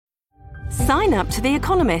Sign up to The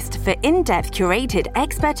Economist for in-depth curated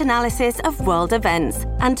expert analysis of world events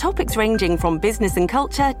and topics ranging from business and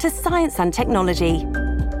culture to science and technology.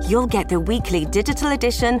 You'll get the weekly digital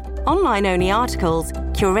edition, online-only articles,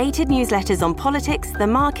 curated newsletters on politics, the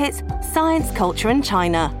markets, science, culture and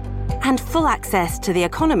China, and full access to The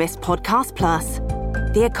Economist Podcast Plus.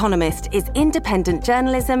 The Economist is independent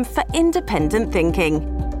journalism for independent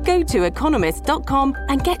thinking. Go to economist.com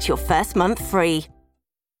and get your first month free.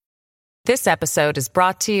 This episode is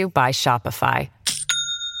brought to you by Shopify.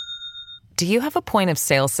 Do you have a point of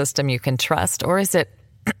sale system you can trust, or is it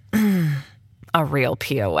a real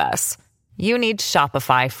POS? You need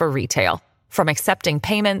Shopify for retail. From accepting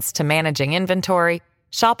payments to managing inventory,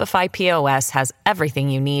 Shopify POS has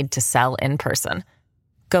everything you need to sell in person.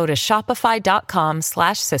 Go to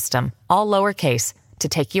shopify.com/system, all lowercase, to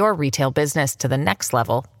take your retail business to the next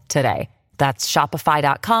level today. That's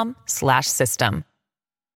shopify.com/system.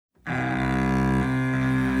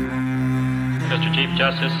 Mr. Chief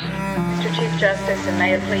Justice. Mr. Chief Justice, and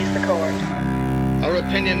may it please the court. Our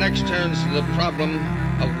opinion next turns to the problem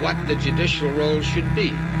of what the judicial role should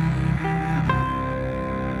be.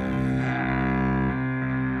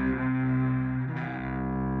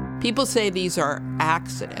 People say these are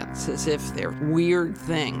accidents, as if they're weird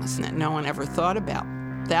things that no one ever thought about.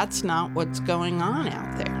 That's not what's going on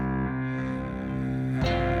out there.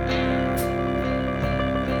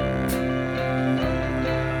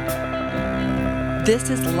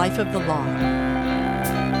 This is Life of the Law.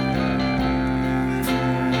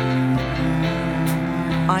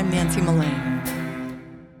 I'm Nancy Mullane.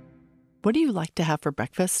 What do you like to have for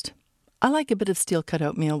breakfast? I like a bit of steel-cut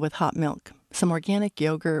oatmeal with hot milk, some organic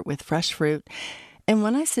yogurt with fresh fruit, and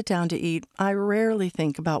when I sit down to eat, I rarely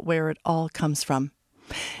think about where it all comes from.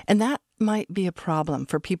 And that might be a problem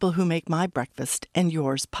for people who make my breakfast and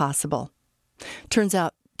yours possible. Turns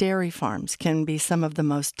out dairy farms can be some of the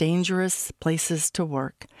most dangerous places to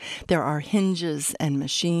work. There are hinges and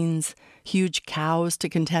machines, huge cows to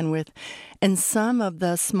contend with, and some of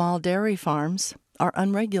the small dairy farms are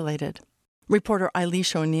unregulated. Reporter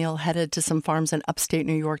Eilish O'Neill headed to some farms in upstate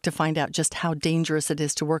New York to find out just how dangerous it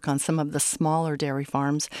is to work on some of the smaller dairy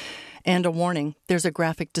farms. And a warning, there's a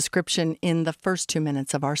graphic description in the first 2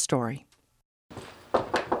 minutes of our story.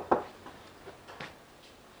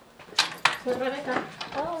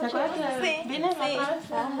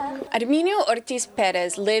 Arminio Ortiz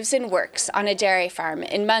Perez lives and works on a dairy farm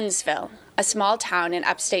in Munnsville, a small town in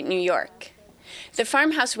upstate New York. The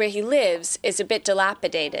farmhouse where he lives is a bit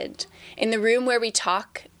dilapidated. In the room where we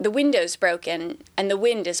talk, the window's broken and the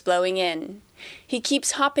wind is blowing in. He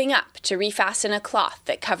keeps hopping up to refasten a cloth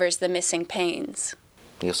that covers the missing panes.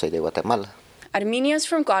 Yo soy de Guatemala. Arminio's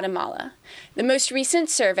from Guatemala. The most recent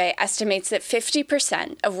survey estimates that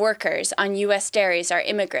 50% of workers on U.S. dairies are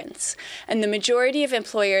immigrants, and the majority of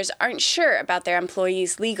employers aren't sure about their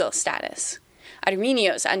employees' legal status.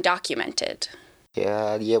 Arminio's undocumented.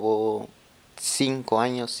 Ya llevo 5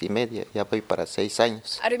 años y medio, ya voy para 6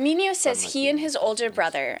 años. Arminio says he and his older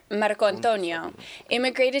brother, Marco Antonio,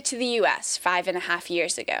 immigrated to the U.S. 5.5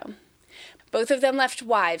 years ago. Both of them left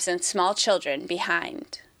wives and small children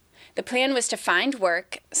behind. The plan was to find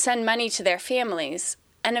work, send money to their families,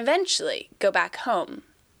 and eventually go back home.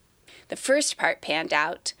 The first part panned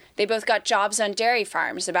out. They both got jobs on dairy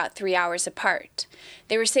farms about 3 hours apart.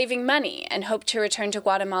 They were saving money and hoped to return to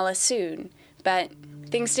Guatemala soon, but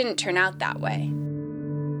things didn't turn out that way.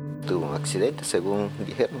 Tuvo un accidente, según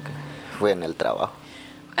dijeron que fue en el trabajo.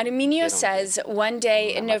 Arminio says one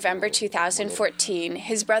day in November 2014,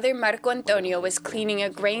 his brother Marco Antonio was cleaning a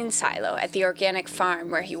grain silo at the organic farm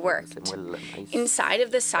where he worked. Inside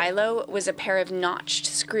of the silo was a pair of notched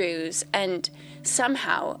screws, and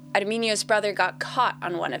somehow Arminio's brother got caught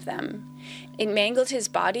on one of them. It mangled his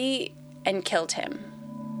body and killed him.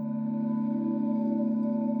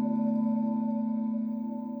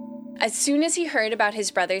 As soon as he heard about his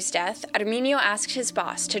brother's death, Arminio asked his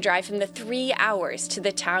boss to drive him the 3 hours to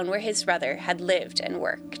the town where his brother had lived and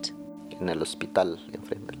worked. En el hospital,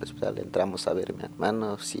 enfrente del hospital, entramos a ver a mi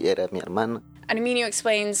hermano, si era mi hermano. Arminio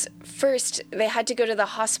explains, first, they had to go to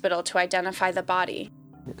the hospital to identify the body.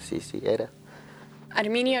 Sí, era.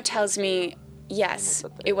 Arminio tells me, yes,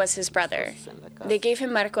 it was his brother. They gave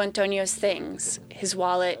him Marco Antonio's things, his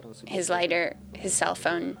wallet, his lighter, his cell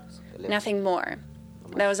phone, nothing more.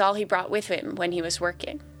 That was all he brought with him when he was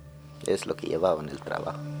working. Es lo que llevaba en el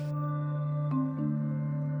trabajo.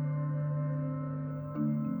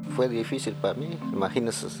 Fue difícil para mí.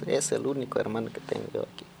 Imagínese, es el único hermano que tengo yo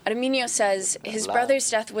aquí. Arminio says his brother's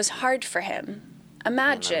death was hard for him.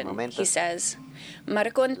 Imagine, he says,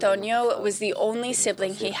 Marco Antonio was the only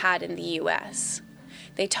sibling he had in the U.S.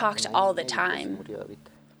 They talked all the time.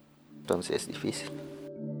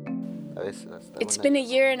 It's been a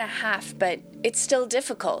year and a half, but it's still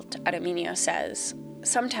difficult, Arminio says.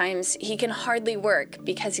 Sometimes he can hardly work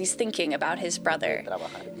because he's thinking about his brother,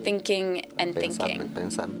 thinking and thinking.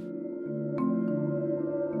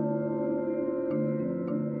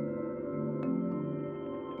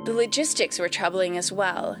 The logistics were troubling as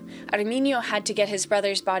well. Arminio had to get his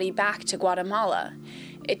brother's body back to Guatemala.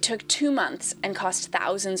 It took 2 months and cost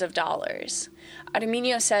thousands of dollars.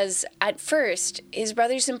 Arminio says at first, his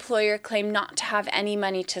brother's employer claimed not to have any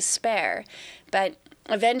money to spare, but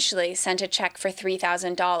eventually sent a check for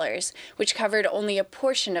 $3,000, which covered only a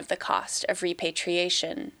portion of the cost of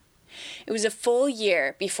repatriation. It was a full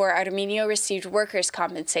year before Arminio received workers'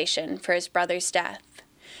 compensation for his brother's death.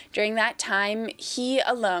 During that time, he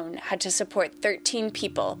alone had to support 13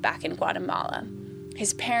 people back in Guatemala.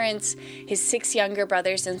 His parents, his 6 younger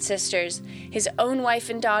brothers and sisters, his own wife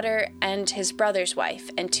and daughter, and his brother's wife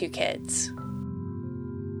and 2 kids.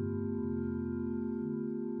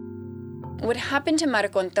 What happened to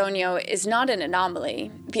Marco Antonio is not an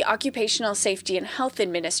anomaly. The Occupational Safety and Health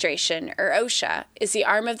Administration, or OSHA, is the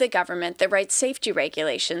arm of the government that writes safety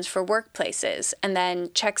regulations for workplaces and then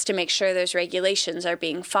checks to make sure those regulations are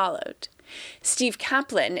being followed. Steve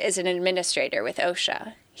Kaplan is an administrator with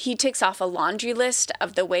OSHA. He ticks off a laundry list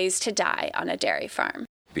of the ways to die on a dairy farm.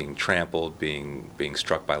 Being trampled, being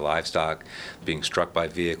struck by livestock, being struck by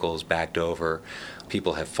vehicles, backed over.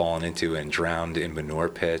 People have fallen into and drowned in manure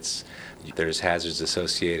pits. There's hazards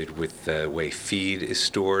associated with the way feed is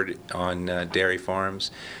stored on dairy farms.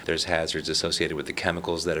 There's hazards associated with the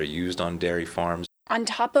chemicals that are used on dairy farms. On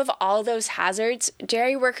top of all those hazards,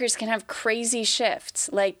 dairy workers can have crazy shifts,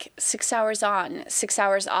 like 6 hours on, 6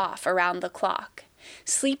 hours off around the clock.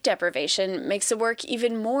 Sleep deprivation makes the work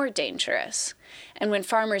even more dangerous. And when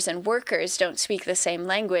farmers and workers don't speak the same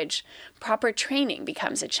language, proper training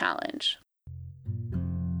becomes a challenge.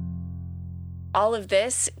 All of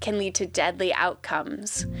this can lead to deadly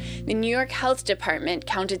outcomes. The New York Health Department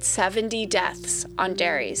counted 70 deaths on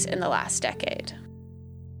dairies in the last decade.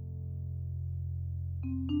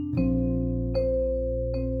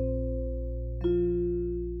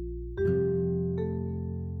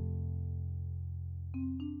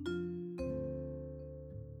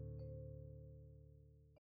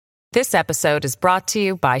 This episode is brought to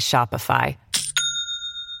you by Shopify.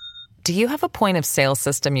 Do you have a point of sale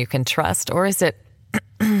system you can trust, or is it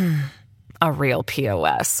a real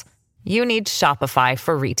POS? You need Shopify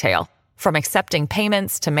for retail. From accepting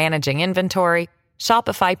payments to managing inventory,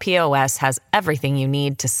 Shopify POS has everything you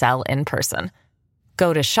need to sell in person.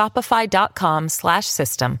 Go to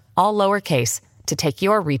shopify.com/system, all lowercase, to take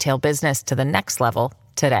your retail business to the next level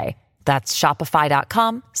today. That's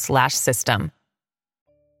shopify.com/system.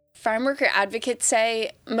 Farm worker advocates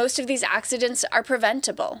say most of these accidents are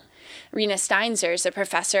preventable. Rena Steinzer is a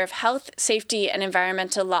professor of health, safety, and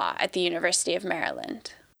environmental law at the University of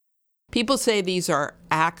Maryland. People say these are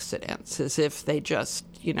accidents, as if they just,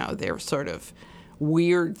 they're sort of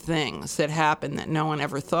weird things that happen that no one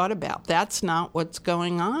ever thought about. That's not what's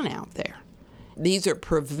going on out there. These are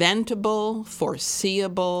preventable,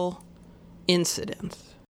 foreseeable incidents.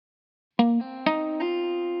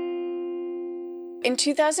 In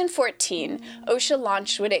 2014, OSHA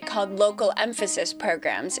launched what it called local emphasis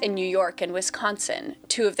programs in New York and Wisconsin,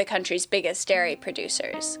 2 of the country's biggest dairy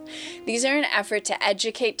producers. These are an effort to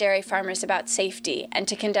educate dairy farmers about safety and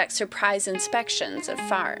to conduct surprise inspections of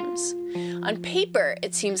farms. On paper,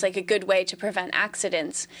 it seems like a good way to prevent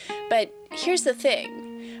accidents, but here's the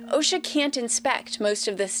thing. OSHA can't inspect most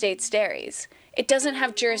of the state's dairies. It doesn't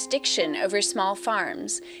have jurisdiction over small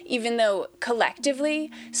farms, even though, collectively,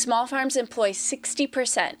 small farms employ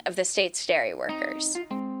 60% of the state's dairy workers.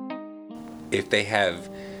 If they have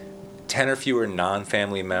 10 or fewer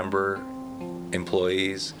non-family member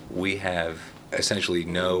employees, we have essentially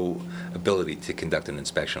no ability to conduct an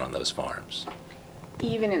inspection on those farms.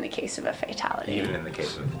 Even in the case of a fatality. Even in the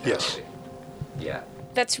case of a fatality. Yes. Yeah.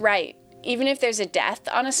 That's right. Even if there's a death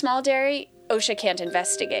on a small dairy, OSHA can't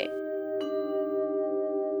investigate.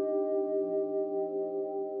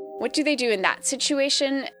 What do they do in that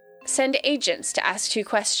situation? Send agents to ask 2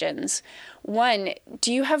 questions. 1,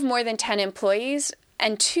 do you have more than 10 employees?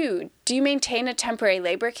 And 2, do you maintain a temporary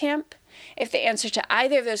labor camp? If the answer to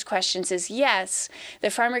either of those questions is yes,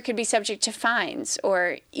 the farmer could be subject to fines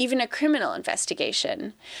or even a criminal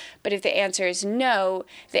investigation. But if the answer is no,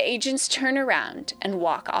 the agents turn around and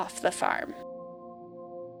walk off the farm.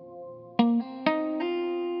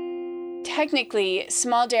 Technically,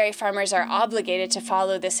 small dairy farmers are obligated to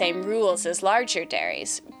follow the same rules as larger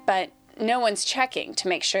dairies, but no one's checking to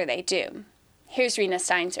make sure they do. Here's Rena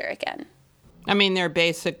Steinzer again. I mean, they're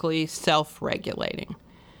basically self-regulating.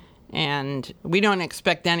 And we don't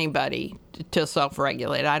expect anybody to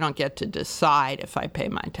self-regulate. I don't get to decide if I pay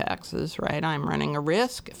my taxes, right? I'm running a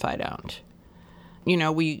risk if I don't. You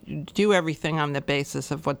know, we do everything on the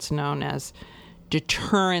basis of what's known as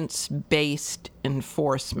deterrence-based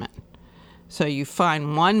enforcement. So you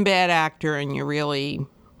find one bad actor and you really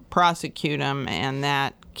prosecute them, and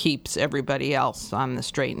that keeps everybody else on the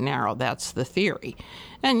straight and narrow. That's the theory.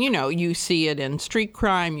 And, you know, you see it in street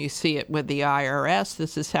crime, you see it with the IRS.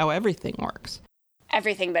 This is how everything works.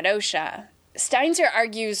 Everything but OSHA. Steinzer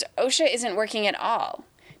argues OSHA isn't working at all.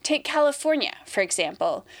 Take California, for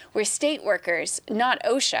example, where state workers, not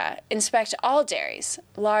OSHA, inspect all dairies,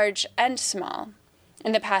 large and small.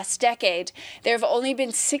 In the past decade, there have only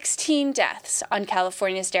been 16 deaths on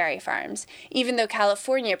California's dairy farms, even though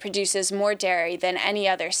California produces more dairy than any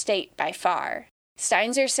other state by far.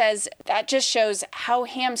 Steinzer says that just shows how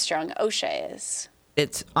hamstrung OSHA is.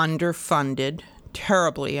 It's underfunded,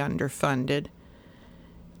 terribly underfunded.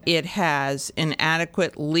 It has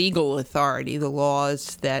inadequate legal authority. The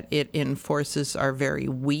laws that it enforces are very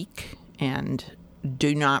weak and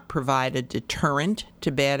do not provide a deterrent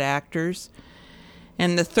to bad actors.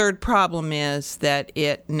 And the third problem is that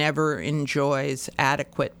it never enjoys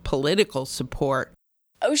adequate political support.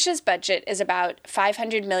 OSHA's budget is about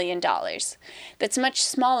 $500 million. That's much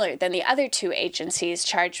smaller than the other two agencies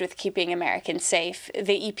charged with keeping Americans safe,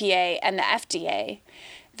 the EPA and the FDA.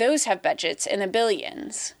 Those have budgets in the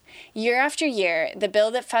billions. Year after year, the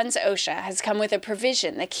bill that funds OSHA has come with a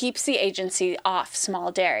provision that keeps the agency off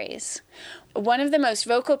small dairies. One of the most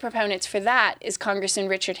vocal proponents for that is Congressman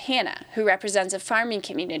Richard Hanna, who represents a farming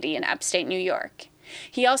community in upstate New York.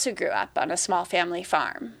 He also grew up on a small family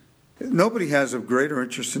farm. Nobody has a greater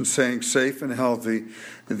interest in staying safe and healthy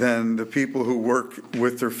than the people who work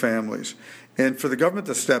with their families. And for the government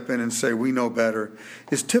to step in and say, we know better,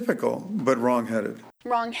 is typical, but wrong-headed.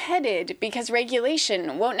 Wrong-headed because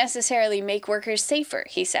regulation won't necessarily make workers safer,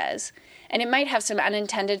 he says, and it might have some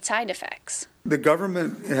unintended side effects. The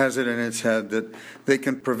government has it in its head that they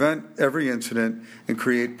can prevent every incident and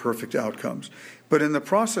create perfect outcomes. But in the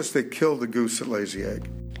process, they kill the goose that lays the egg.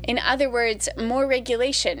 In other words, more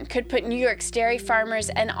regulation could put New York's dairy farmers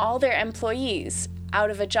and all their employees out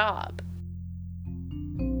of a job.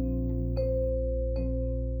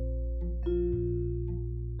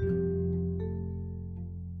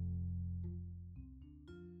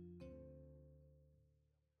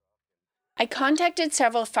 I contacted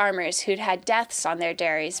several farmers who'd had deaths on their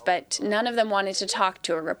dairies, but none of them wanted to talk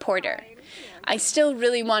to a reporter. I still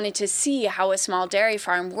really wanted to see how a small dairy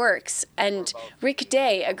farm works, and Rick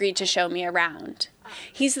Day agreed to show me around.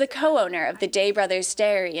 He's the co-owner of the Day Brothers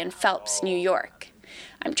Dairy in Phelps, New York.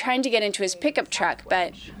 I'm trying to get into his pickup truck,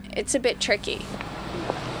 but it's a bit tricky.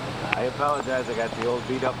 I apologize, I got the old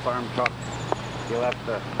beat-up farm truck. You'll have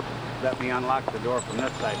to let me unlock the door from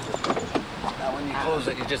this side. Now when you close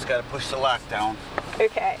it, you just got to push the lock down.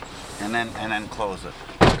 Okay. And then close it.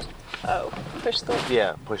 Oh, push the...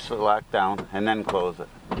 Yeah, push the lock down and then close it.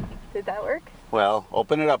 Did that work? Well,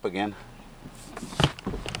 open it up again.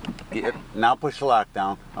 Okay. Now push the lock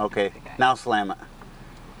down. Okay, now slam it.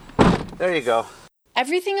 There you go.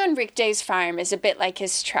 Everything on Rick Day's farm is a bit like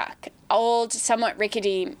his truck. Old, somewhat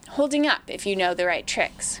rickety, holding up if you know the right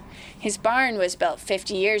tricks. His barn was built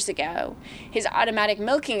 50 years ago. His automatic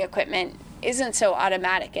milking equipment isn't so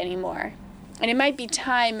automatic anymore. And it might be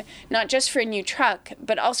time not just for a new truck,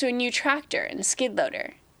 but also a new tractor and skid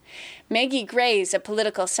loader. Maggie Gray's a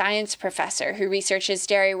political science professor who researches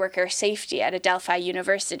dairy worker safety at Adelphi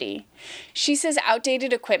University. She says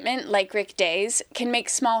outdated equipment like Rick Day's can make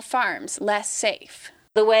small farms less safe.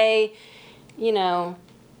 The way,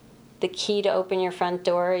 the key to open your front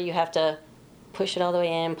door, you have to push it all the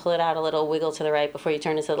way in, pull it out a little, wiggle to the right before you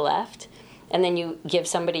turn it to the left. And then you give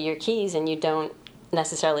somebody your keys and you don't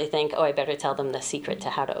necessarily think, I better tell them the secret to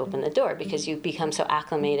how to open the door, because you've become so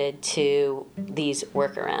acclimated to these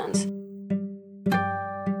workarounds.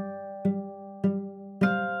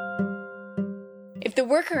 If the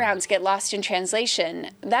workarounds get lost in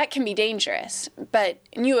translation, that can be dangerous, but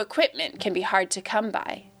new equipment can be hard to come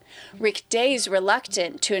by. Rick Day's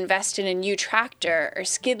reluctant to invest in a new tractor or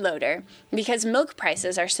skid loader because milk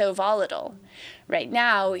prices are so volatile. Right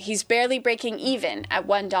now, he's barely breaking even at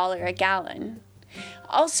 $1 a gallon.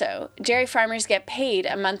 Also, dairy farmers get paid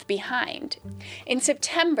a month behind. In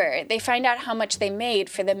September, they find out how much they made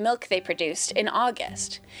for the milk they produced in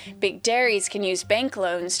August. Big dairies can use bank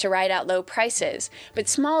loans to ride out low prices, but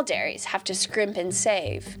small dairies have to scrimp and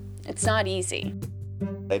save. It's not easy.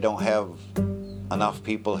 I don't have enough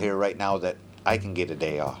people here right now that I can get a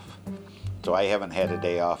day off. So I haven't had a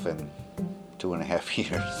day off in 2.5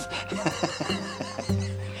 years.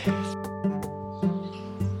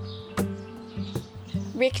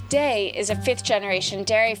 Rick Day is a fifth-generation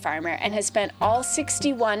dairy farmer and has spent all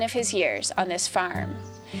 61 of his years on this farm.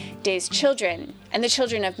 Day's children, and the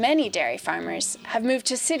children of many dairy farmers, have moved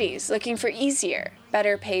to cities looking for easier,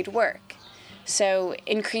 better-paid work. So,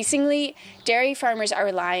 increasingly, dairy farmers are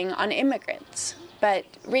relying on immigrants. But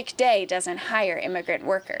Rick Day doesn't hire immigrant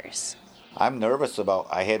workers. I'm nervous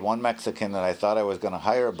I had one Mexican that I thought I was going to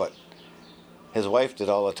hire, but his wife did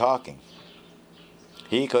all the talking.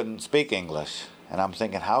 He couldn't speak English. And I'm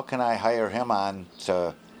thinking, how can I hire him on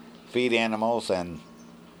to feed animals and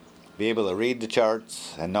be able to read the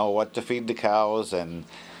charts and know what to feed the cows and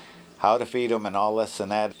how to feed them and all this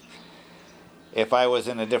and that. If I was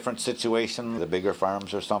in a different situation, the bigger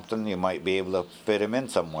farms or something, you might be able to fit him in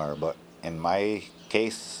somewhere. But in my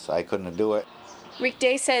case, I couldn't do it. Rick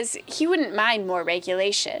Day says he wouldn't mind more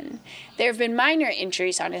regulation. There have been minor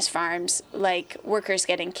injuries on his farms, like workers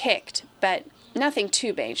getting kicked, but nothing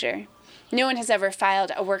too major. No one has ever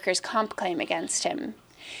filed a workers' comp claim against him.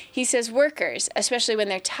 He says workers, especially when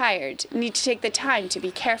they're tired, need to take the time to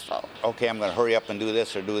be careful. Okay, I'm going to hurry up and do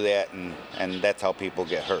this or do that, and that's how people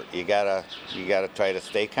get hurt. You gotta try to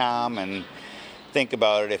stay calm and think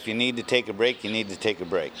about it. If you need to take a break, you need to take a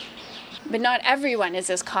break. But not everyone is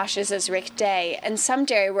as cautious as Rick Day, and some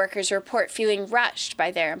dairy workers report feeling rushed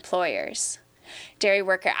by their employers. Dairy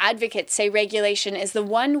worker advocates say regulation is the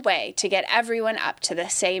one way to get everyone up to the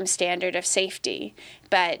same standard of safety.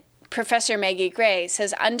 But Professor Maggie Gray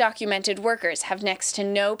says undocumented workers have next to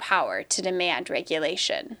no power to demand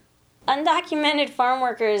regulation. Undocumented farm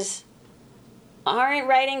workers aren't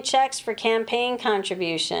writing checks for campaign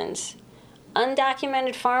contributions.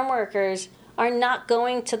 Undocumented farm workers are not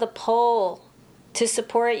going to the poll to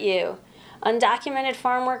support you. Undocumented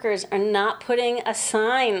farm workers are not putting a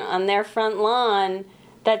sign on their front lawn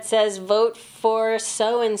that says, vote for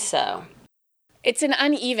so-and-so. It's an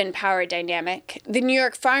uneven power dynamic. The New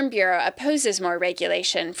York Farm Bureau opposes more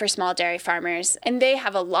regulation for small dairy farmers, and they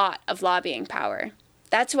have a lot of lobbying power.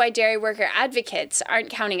 That's why dairy worker advocates aren't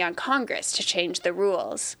counting on Congress to change the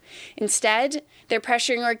rules. Instead, they're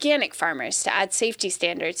pressuring organic farmers to add safety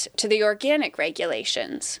standards to the organic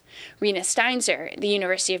regulations. Rena Steinzer, the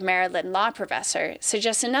University of Maryland law professor,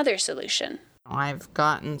 suggests another solution. I've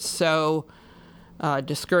gotten so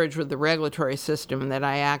discouraged with the regulatory system that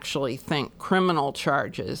I actually think criminal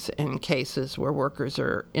charges in cases where workers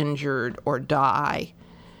are injured or die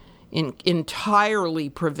in entirely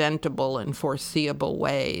preventable and foreseeable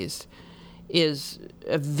ways is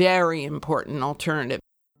a very important alternative.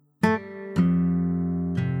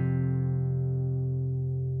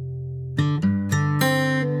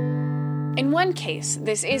 In one case,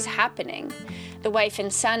 this is happening. The wife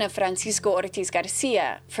and son of Francisco Ortiz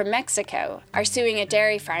Garcia from Mexico are suing a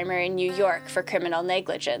dairy farmer in New York for criminal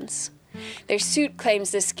negligence. Their suit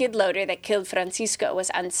claims the skid loader that killed Francisco was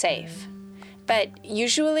unsafe. But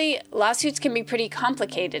usually, lawsuits can be pretty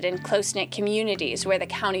complicated in close-knit communities where the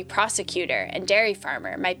county prosecutor and dairy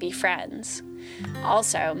farmer might be friends.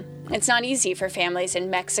 Also, it's not easy for families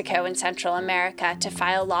in Mexico and Central America to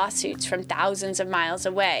file lawsuits from thousands of miles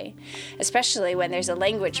away, especially when there's a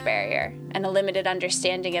language barrier and a limited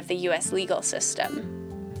understanding of the U.S. legal system.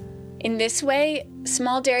 In this way,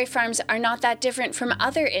 small dairy farms are not that different from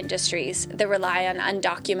other industries that rely on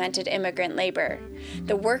undocumented immigrant labor.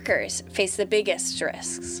 The workers face the biggest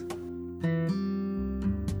risks.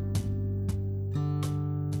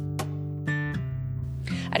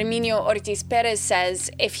 Arminio Ortiz Perez says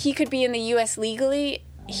if he could be in the U.S. legally,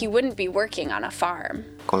 he wouldn't be working on a farm.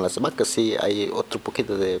 Con las vacas sí hay otro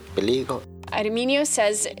poquito de peligro. Arminio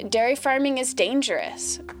says dairy farming is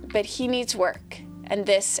dangerous, but he needs work. And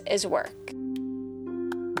this is work.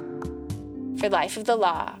 For Life of the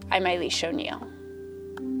Law, I'm Eilish O'Neill.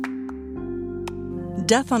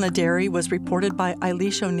 Death on a Dairy was reported by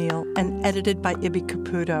Eilish O'Neill and edited by Ibi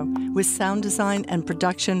Caputo, with sound design and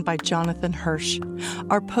production by Jonathan Hirsch.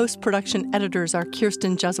 Our post-production editors are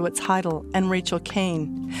Kirsten Jesuits-Heidel and Rachel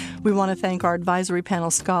Kane. We want to thank our advisory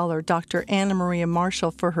panel scholar, Dr. Anna Maria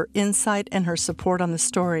Marshall, for her insight and her support on the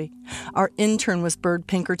story. Our intern was Bird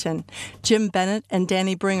Pinkerton. Jim Bennett and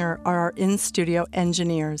Danny Bringer are our in-studio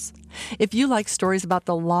engineers. If you like stories about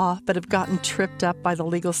the law but have gotten tripped up by the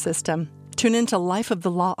legal system, tune into Life of the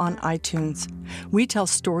Law on iTunes. We tell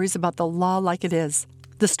stories about the law like it is.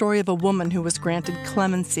 The story of a woman who was granted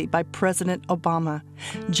clemency by President Obama,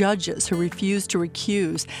 judges who refused to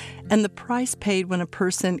recuse, and the price paid when a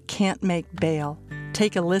person can't make bail.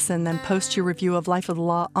 Take a listen, then post your review of Life of the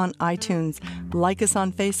Law on iTunes. Like us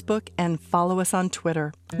on Facebook and follow us on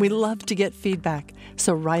Twitter. We love to get feedback,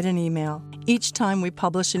 so write an email. Each time we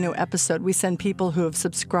publish a new episode, we send people who have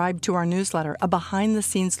subscribed to our newsletter a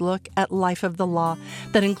behind-the-scenes look at Life of the Law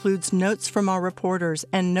that includes notes from our reporters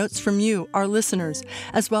and notes from you, our listeners,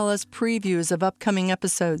 as well as previews of upcoming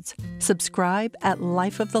episodes. Subscribe at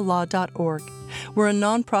lifeofthelaw.org. We're a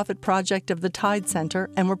nonprofit project of the Tide Center,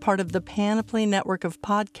 and we're part of the Panoply network of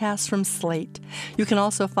podcasts from Slate. You can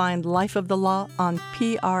also find Life of the Law on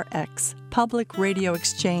PRX, Public Radio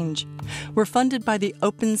Exchange. We're funded by the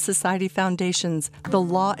Open Society Foundations, the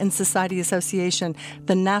Law and Society Association,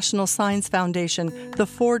 the National Science Foundation, the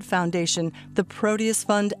Ford Foundation, the Proteus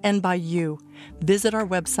Fund, and by you. Visit our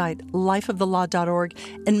website, lifeofthelaw.org,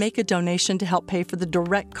 and make a donation to help pay for the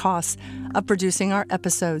direct costs of producing our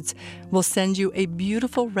episodes. We'll send you a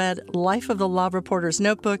beautiful red Life of the Law Reporter's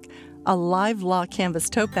notebook, a live law canvas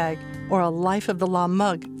tote bag, or a Life of the Law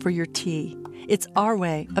mug for your tea. It's our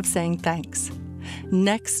way of saying thanks.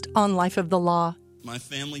 Next on Life of the Law. My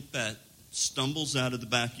family pet stumbles out of the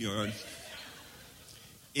backyard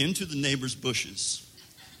into the neighbor's bushes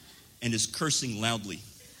and is cursing loudly.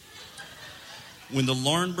 When the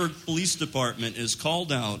Laurinburg Police Department is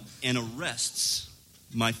called out and arrests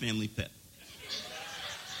my family pet.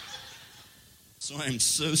 So I am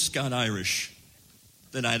so Scot-Irish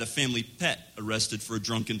that I had a family pet arrested for a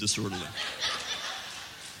drunken disorderly.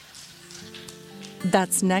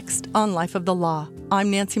 That's next on Life of the Law.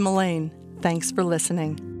 I'm Nancy Mullane. Thanks for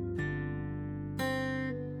listening.